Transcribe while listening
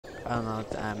I don't know what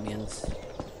that means.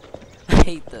 I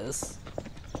hate this.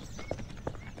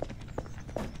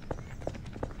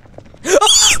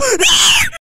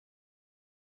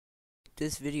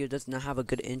 This video does not have a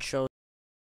good intro.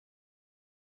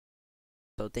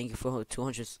 So thank you for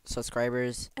 200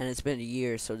 subscribers. And it's been a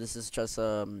year, so this is just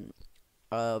a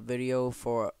video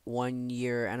for 1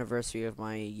 year anniversary of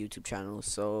my YouTube channel.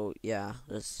 So yeah,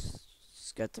 let's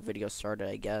get the video started,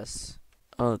 I guess.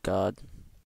 Oh god.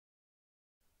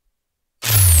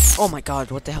 Oh my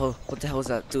god, what the hell is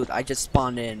that? Dude, I just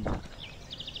spawned in.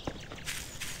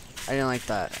 I didn't like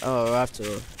that. Oh, I have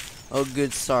to. Oh,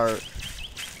 good start.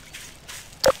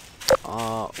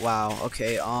 Wow,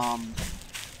 okay,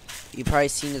 you probably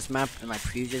seen this map in my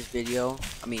previous video.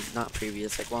 I mean, not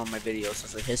previous, like one of my videos.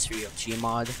 It's the history of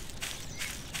Gmod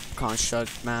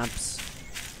construct maps.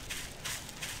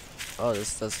 Oh,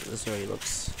 this already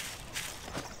looks.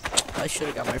 I should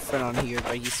have got my friend on here,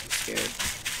 but he's too scared.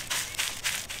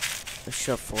 I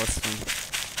should have forced him.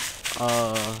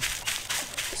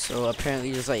 So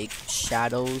apparently there's like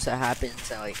shadows that happens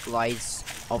and like lights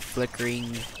all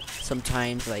flickering.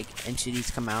 Sometimes like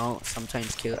entities come out,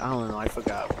 sometimes kill. I don't know, I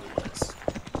forgot what it was.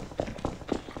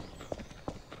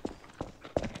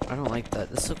 I don't like that.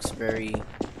 This looks very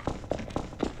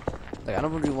like, I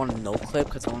don't really want to no clip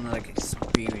because I want to like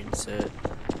experience it.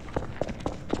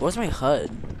 Where's my HUD?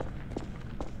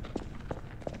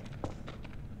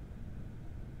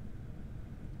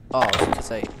 Oh,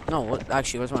 because no, what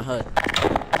actually, where's my HUD?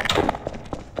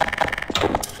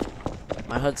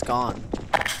 My HUD's gone.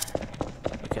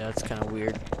 Okay, that's kind of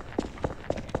weird.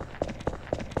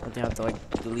 I think I have to like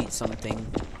delete something.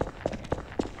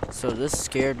 So this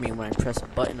scared me when I pressed a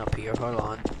button up here. Hold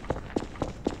on.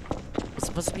 It's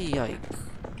supposed to be like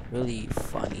really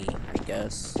funny, I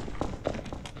guess.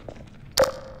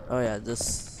 Oh yeah,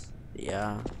 this,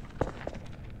 yeah.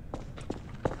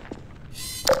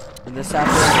 And this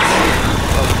happens.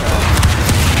 Oh god.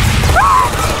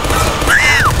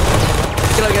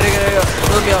 Get out.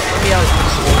 Let me out.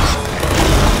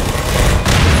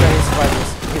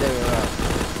 Okay, there we go.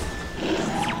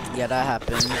 Yeah, that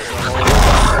happens. Oh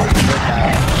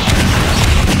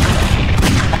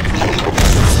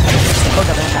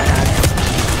god,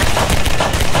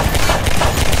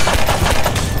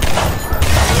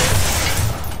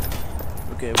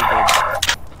 okay, we're good.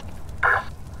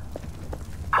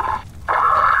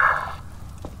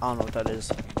 I don't know what that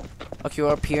is. Okay, we're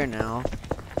up here now.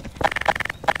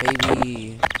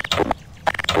 Maybe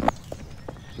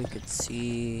we could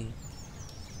see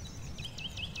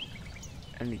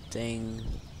anything.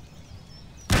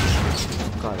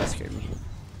 God, that scared me.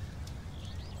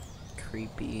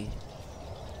 Creepy.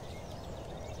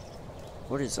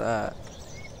 What is that?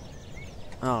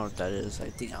 I don't know what that is. I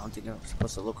don't think I'm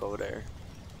supposed to look over there.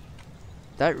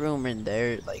 That room in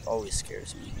there like always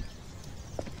scares me.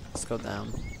 Let's go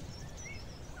down.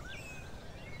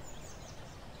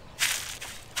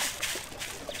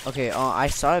 Okay, I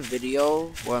saw a video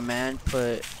where a man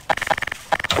put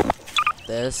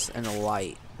this in a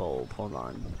light bulb. Hold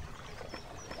on.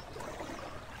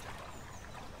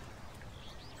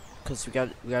 Cause we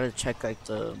gotta check like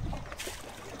the.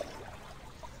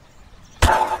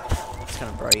 It's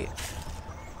kind of bright.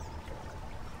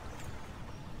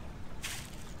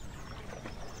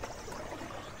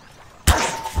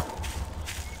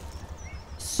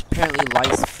 Apparently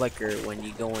lights flicker when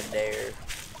you go in there.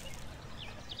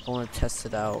 I want to test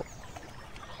it out.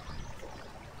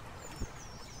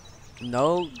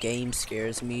 No game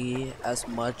scares me as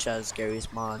much as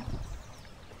Gary's Mod.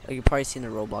 Like, you've probably seen the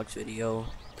Roblox video.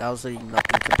 That was like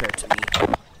nothing compared to me.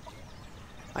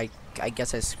 I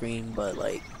guess I screamed, but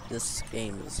like this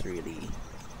game is really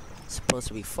supposed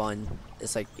to be fun.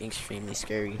 It's like extremely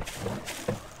scary.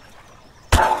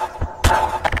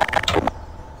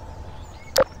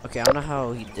 Okay, I don't know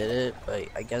how he did it, but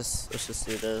I guess let's just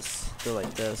do this. Do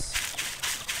like this.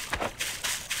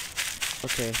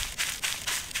 Okay.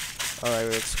 Alright,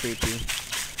 it looks creepy.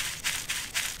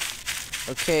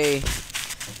 Okay.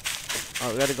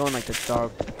 Oh, we gotta go in like the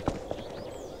dark.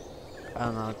 I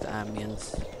don't know what that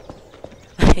means.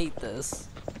 I hate this.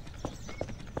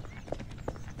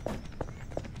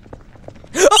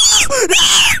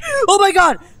 Oh my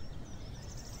god!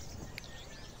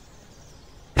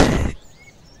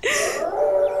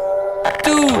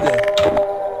 Dude!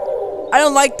 I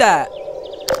don't like that.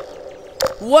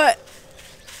 What?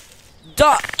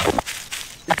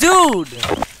 Dude!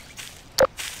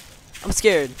 I'm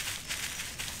scared.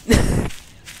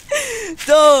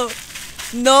 Dude!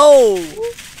 No!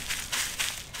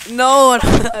 No! I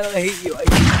don't hate you.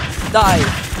 Die!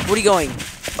 Where are you going?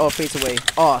 Oh, it fades away.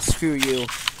 Oh, screw you.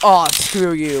 Oh,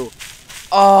 screw you.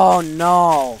 Oh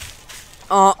no.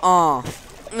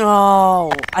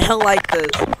 No. I don't like this.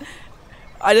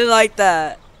 I didn't like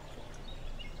that.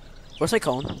 Where's my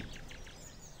cone?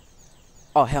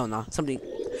 Oh hell no. Something.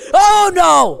 Oh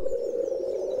no!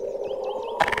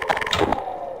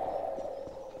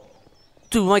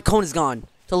 Dude, my cone is gone.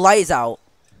 The light is out.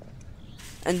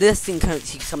 And this thing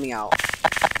keeps coming out.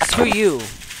 Screw you.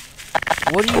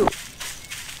 What are you?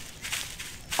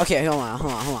 Okay, hold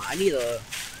on. I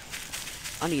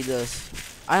need this.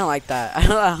 I don't like that. I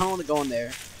don't want to go in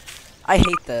there. I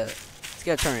hate that. It's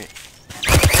gonna turn it.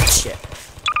 Shit.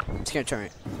 It's gonna turn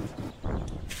it.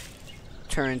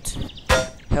 Turret.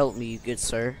 Help me, good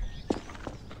sir.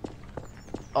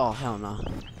 Oh, hell no.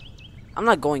 I'm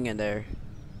not going in there.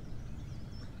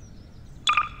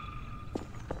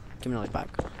 Give me the light back.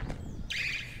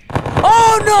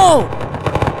 Oh no!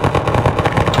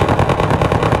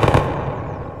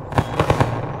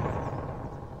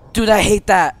 Dude, I hate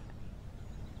that.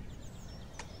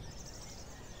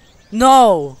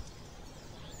 No.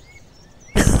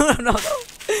 No.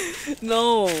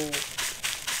 No.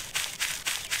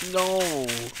 No.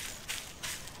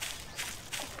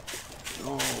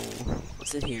 No.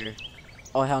 What's in here?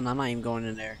 Oh hell no, I'm not even going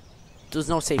in there. There's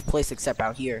no safe place except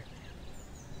out here.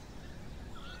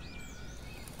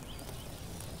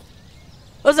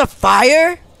 There's a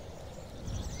fire?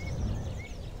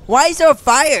 Why is there a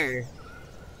fire?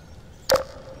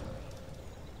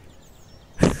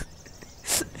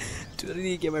 Dude, I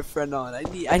need to get my friend on. I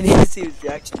need to see his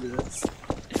reaction to this.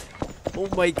 Oh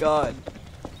my god.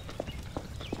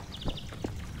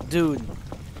 Dude.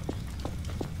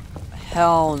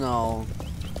 Hell no.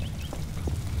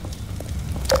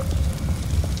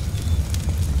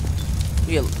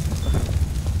 Yeah.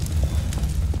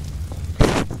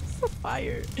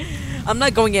 Fire. I'm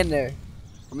not going in there.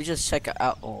 Let me just check it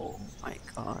out. Oh my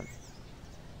god.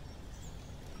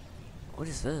 What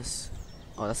is this?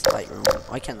 Oh, that's the light room. Oh,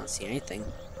 I cannot see anything.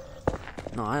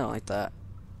 No, I don't like that.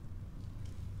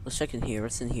 Let's check in here.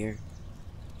 What's in here?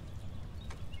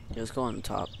 Yeah, let's go on the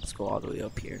top. Let's go all the way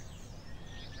up here.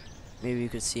 Maybe you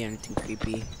could see anything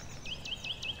creepy.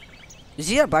 You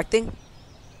see that black thing?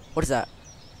 What is that?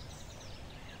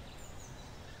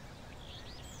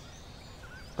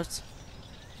 What's...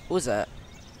 Who is that?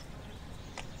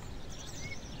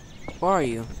 Where are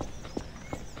you?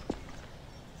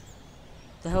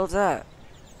 The hell is that?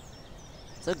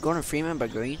 Is that Gordon Freeman by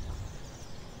Green?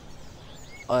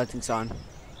 Oh, that thing's on.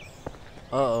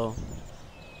 Uh-oh.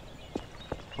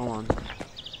 Hold on.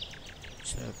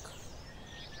 Check.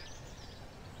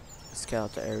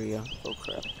 Scout the area. Oh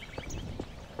crap.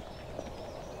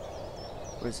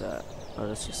 Where's that? Oh,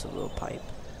 that's just a little pipe.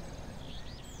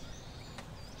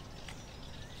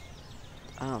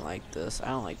 I don't like this. I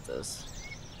don't like this.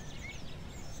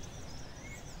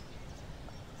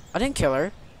 I didn't kill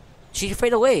her. She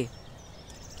faded away.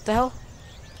 What the hell?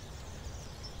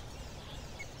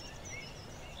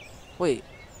 Wait.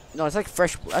 No, it's like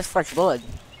fresh. That's fresh blood.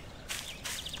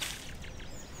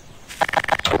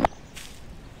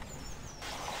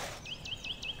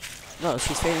 No,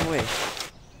 she's fading away.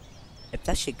 If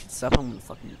that shit gets up, I'm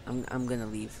gonna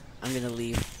leave. I'm gonna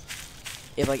leave.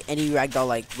 If like any ragdoll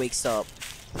like wakes up.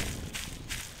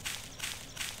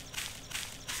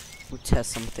 We'll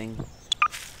test something.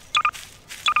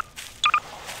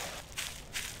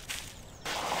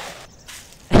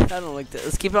 I don't like this.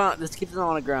 Let's keep it on. Let's keep it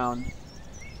on the ground.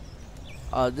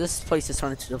 This place is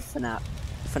turning to the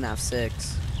FNAF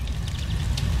 6.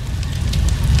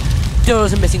 Dude,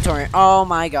 there's a missing turret. Oh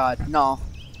my god, no.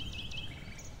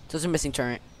 There's a missing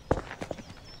turret.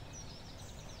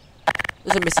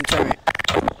 There's a missing turret.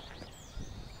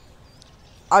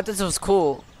 I thought this was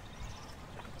cool.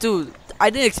 Dude, I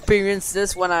didn't experience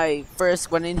this when I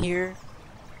first went in here.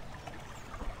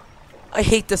 I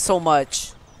hate this so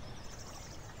much.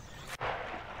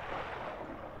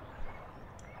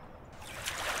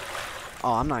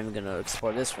 Oh, I'm not even gonna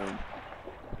explore this room.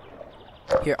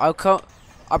 Here, I'll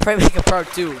probably make a part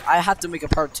 2. I have to make a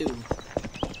part 2.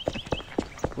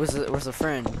 Where's a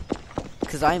friend?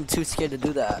 Cause I am too scared to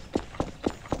do that.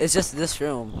 It's just this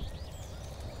room.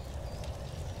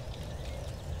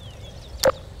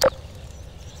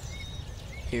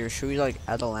 Here, should we like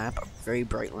add a lamp? A very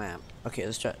bright lamp. Okay,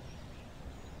 let's try.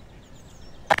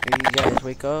 Here, you guys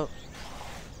wake up.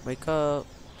 Wake up.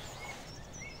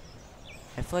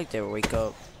 I feel like they would wake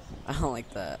up. I don't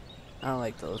like that. I don't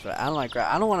like those. I don't like.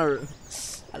 I don't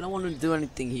want to do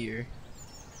anything here.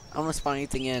 I don't want to spawn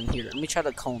anything in here. Let me try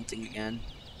the cone thing again.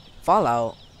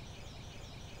 Fallout.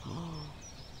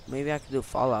 Maybe I could do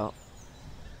Fallout.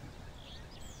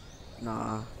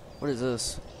 Nah. What is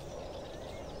this?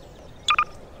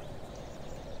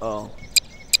 Oh.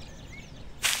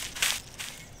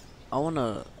 I want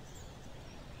an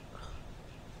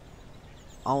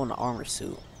armor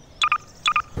suit.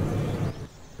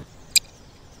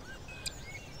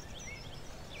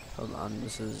 Hold on,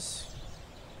 this is...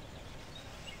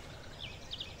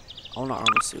 I want an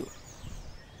armor suit.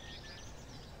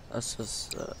 Let's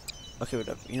just, okay,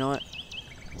 whatever. You know what?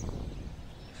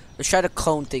 Let's try the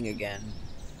clone thing again.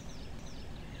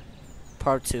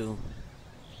 Part 2.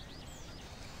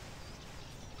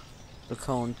 The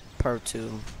clone, part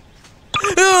 2.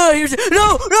 Here's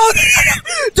no,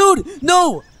 dude,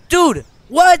 no, dude,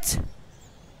 what?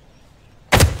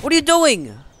 What are you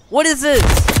doing? What is this?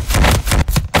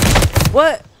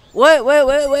 What? Wait.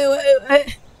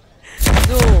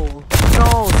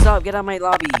 No, stop, get out of my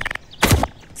lobby.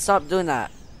 Stop doing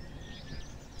that.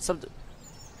 Stop.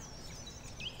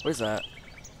 What is that?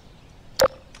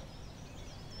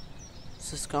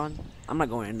 Is this gone? I'm not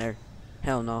going in there.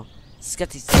 Hell no. Let's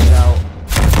get these things out.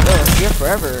 It's here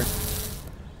forever.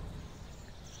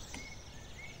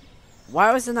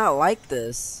 Why was it not like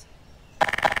this?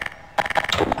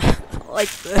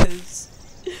 Like this.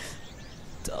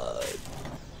 Done.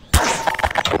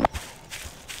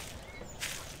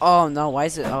 Oh no, why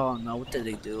is it? Oh no, what did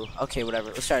they do? Okay, whatever.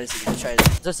 Let's try this again. Let's try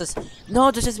this.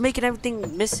 No, this is making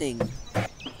everything missing.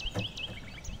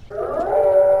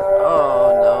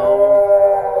 Oh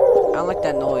no. I don't like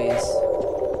that noise.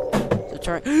 So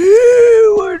try.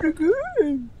 What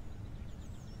again?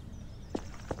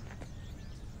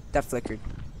 That flickered.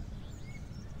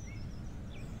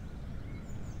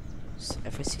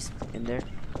 If I see something in there,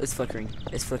 it's flickering.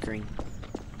 It's flickering.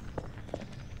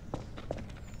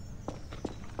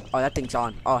 Oh, that thing's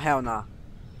on. Oh, hell nah.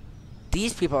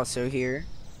 These people are still here.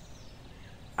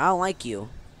 I don't like you.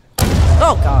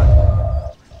 Oh,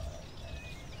 God.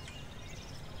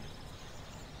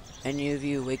 Any of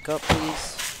you wake up,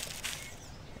 please?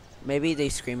 Maybe they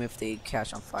scream if they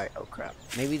catch on fire. Oh, crap.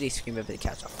 Maybe they scream if they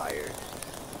catch on fire.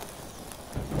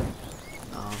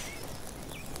 No.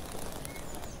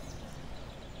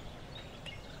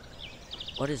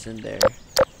 What is in there?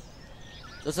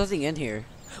 There's nothing in here.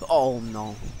 Oh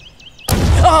no.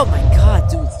 Oh my god,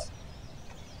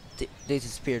 dude. They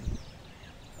disappeared.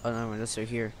 Oh no, unless they're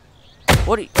here.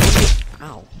 What are you?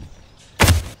 Ow.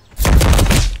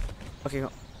 Okay.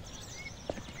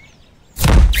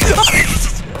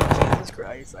 Jesus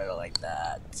Christ, I don't like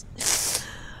that.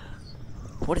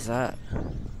 What is that?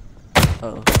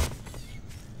 Uh oh.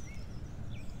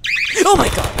 Oh my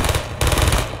god!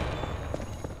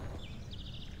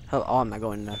 Hell, oh, I'm not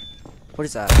going in there. What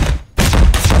is that?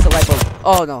 That's a light bulb.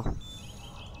 Oh no.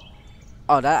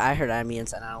 Oh, that I heard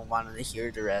ambience and I don't want to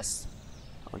hear the rest.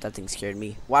 Oh, that thing scared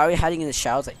me. Why are we hiding in the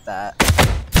shadows like that?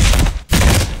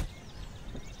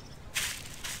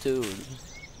 Dude.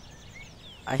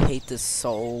 I hate this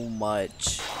so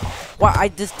much. What? I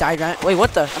just died. Wait,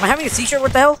 what the? Am I having a seizure?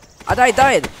 What the hell? I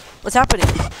died. What's happening?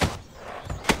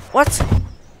 What?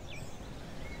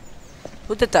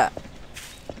 Who did that?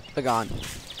 They're gone.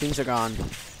 Things are gone.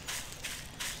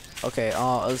 Okay,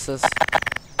 is this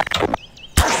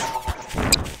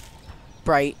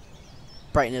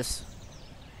brightness?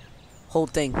 Whole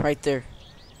thing right there.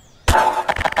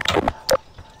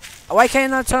 Why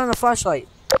can't I not turn on the flashlight?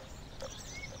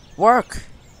 Work.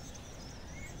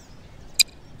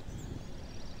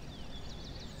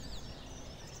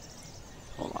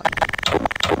 Hold on.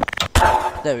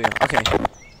 There we go. Okay.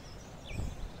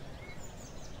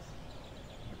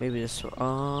 Maybe this.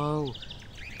 Oh.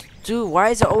 Dude, why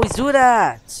does it always do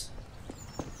that?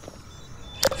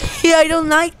 Yeah, I don't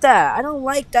like that. I don't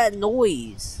like that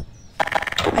noise.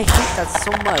 I hate that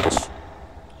so much.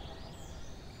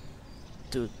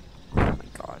 Dude. Oh my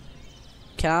god.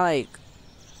 Can I like...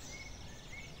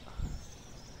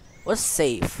 What's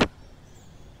safe?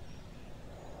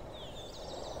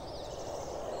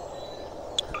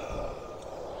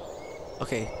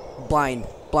 Okay. Blind.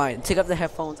 Take up the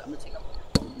headphones. I'm gonna take up.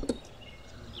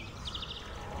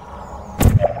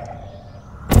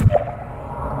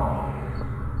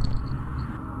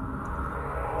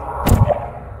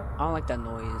 I don't like that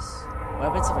noise. What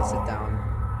happens if I sit down?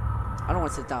 I don't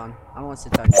want to sit down. I don't want to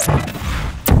sit down yet.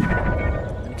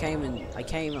 I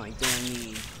can't even like do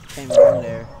any. Can't even go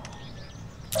there.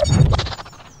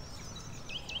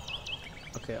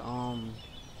 Okay,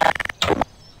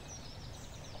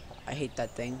 I hate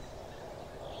that thing.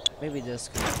 Maybe this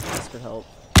could help.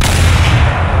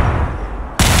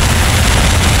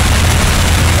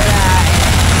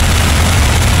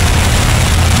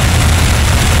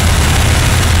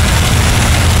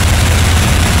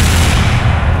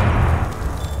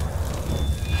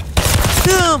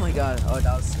 Oh my god. Oh,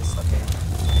 that was just okay.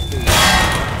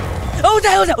 Oh, what the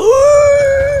hell is that?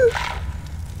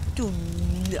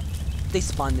 Dude, no. They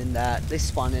spawned in that. They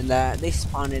spawned in that. They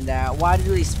spawned in that. Why did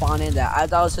they spawn in that? I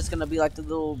thought it was just gonna be like the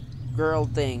little girl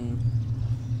thing.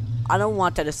 I don't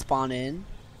want that to spawn in.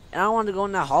 And I don't want to go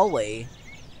in that hallway.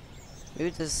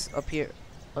 Maybe this up here.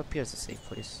 Up here is a safe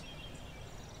place.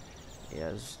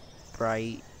 Yeah, it's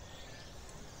bright.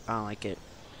 I don't like it.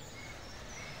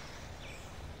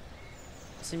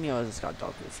 See me, I just got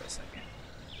dog food for a second.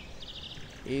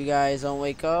 You guys don't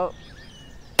wake up.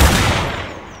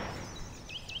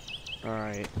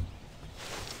 Alright.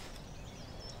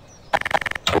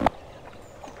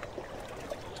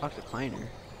 Talk to Kleiner.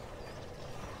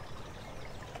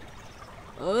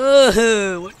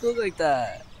 Ugh, what look like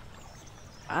that?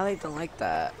 I don't like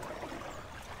that.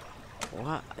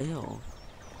 What? Ew.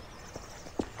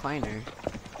 Kleiner.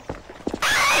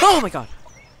 Oh my god!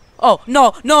 Oh,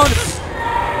 no, no, no.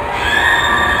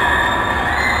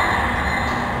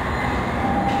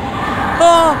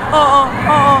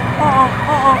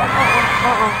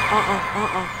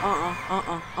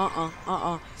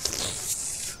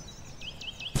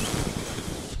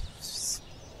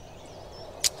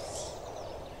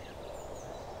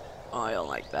 Oh, I don't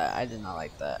like that. I did not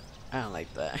like that. I don't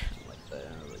like that. I don't like that. I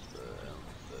don't like that. I don't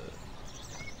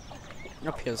like that.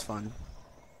 Up here's fun.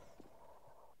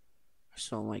 I just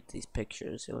don't like these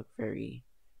pictures. They look very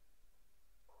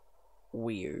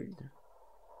weird.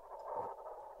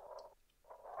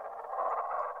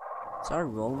 Is that a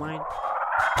roll mine?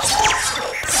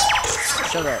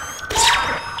 Shut up.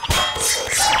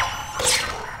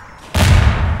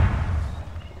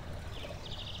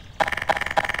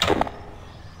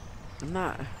 I'm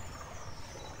not.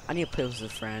 I need to play with a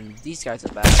friend. These guys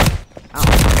are bad. I don't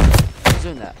know. Who's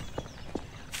doing that?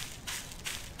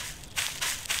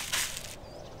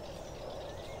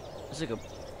 It's like a.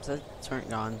 Is that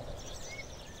turn on?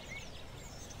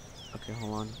 Okay,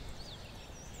 hold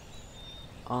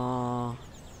on.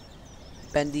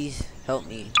 Bendy, help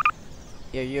me.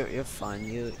 Yeah, you're fun.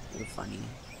 You're funny.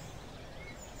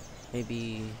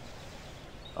 Maybe.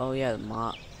 Oh yeah,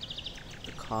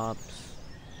 the cops.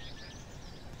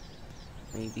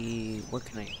 Maybe what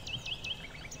can I?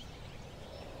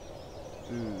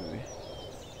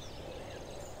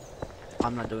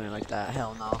 I'm not doing it like that.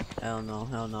 Hell no. Hell no.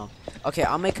 Hell no. Okay,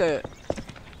 I'll make a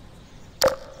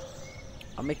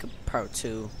part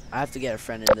 2. I have to get a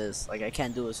friend in this. Like I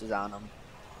can't do this without him.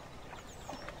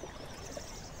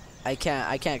 I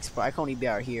can't explore. I can only be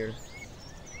out here.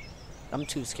 I'm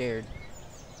too scared.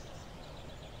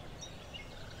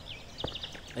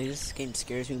 Like this game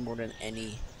scares me more than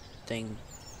anything.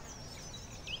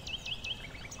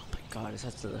 Oh my god, is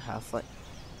that the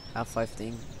Half-Life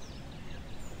thing?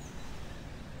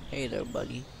 Hey there,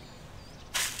 buddy.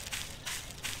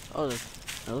 Oh, it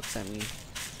looks at me.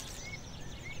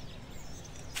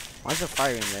 Why's there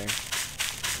fire in there?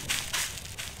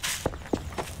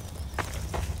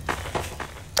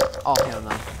 Oh hell no.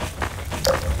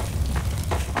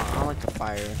 I don't like the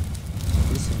fire.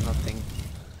 This is nothing.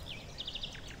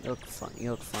 You look fun.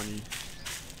 You look funny.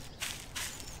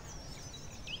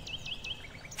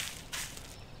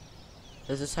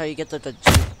 Is this how you get the G?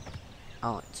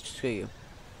 Oh, screw you.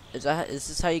 Is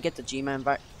this how you get the G-Man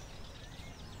back?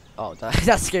 Oh,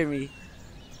 that scared me.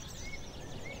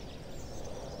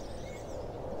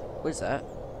 What is that?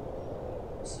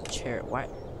 It's a chair. Why?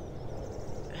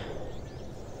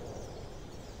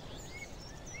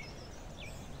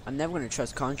 I'm never gonna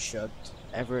trust Construct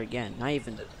ever again. Not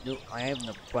even the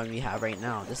one we have right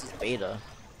now. This is beta.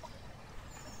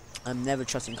 I'm never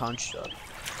trusting Construct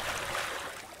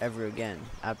ever again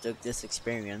after this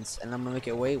experience, and I'm gonna make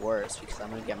it way worse because I'm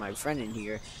gonna get my friend in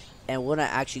here, and we're not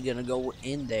actually gonna go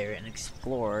in there and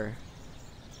explore.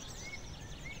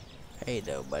 Hey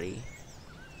though, buddy.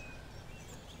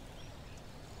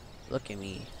 Look at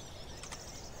me.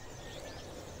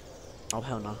 Oh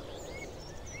hell no.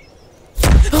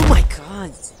 Oh my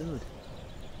god, dude.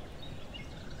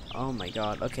 Oh my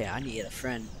god. Okay, I need to get a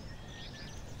friend.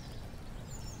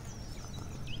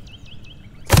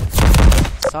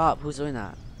 Stop. Who's doing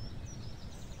that?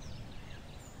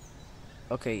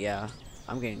 Okay, yeah.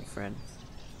 I'm getting a friend.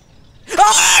 Oh,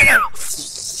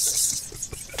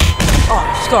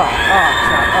 stop. Oh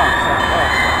crap. Oh crap.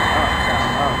 Oh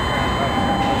crap. Oh crap.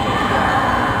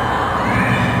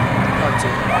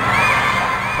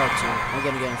 Part 2. I'm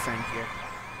gonna get a friend here.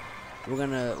 We're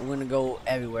gonna go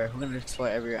everywhere. We're gonna explore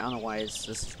everywhere. I don't know why it's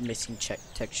just missing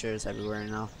textures everywhere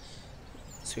now.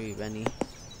 Sweet Benny.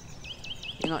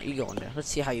 You know, you go in there. Let's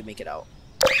see how you make it out.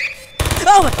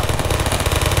 Oh my god!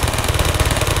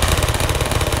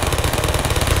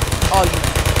 Oh, you.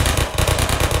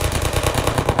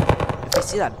 If I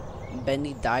see that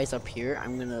Bendy dies up here,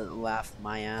 I'm gonna laugh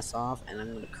my ass off and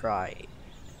I'm gonna cry.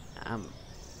 I'm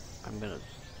gonna.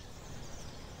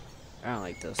 I don't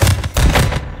like this.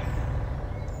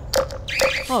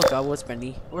 Oh god, what's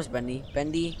Bendy? Where's Bendy?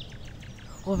 Bendy?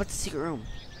 Oh, about the secret room.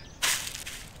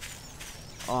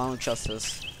 Oh, I don't trust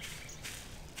this.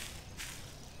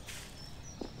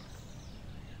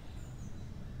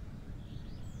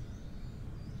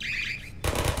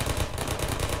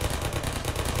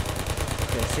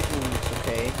 Okay, secret room looks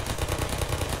okay.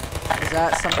 Is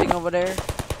that something over there?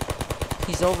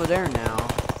 He's over there now.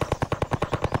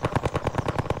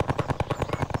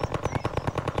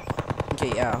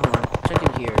 Okay, yeah, hold on. Check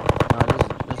in here. No,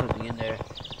 there's nothing in there.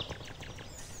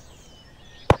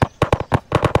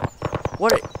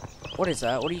 What is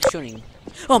that? What are you shooting?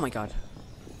 Oh my god.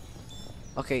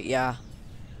 Okay, yeah.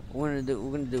 We're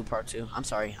gonna do part 2. I'm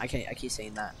sorry. I keep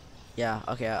saying that. Yeah,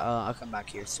 okay, I'll come back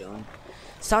here soon.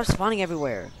 Stop spawning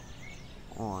everywhere.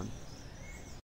 Hold on.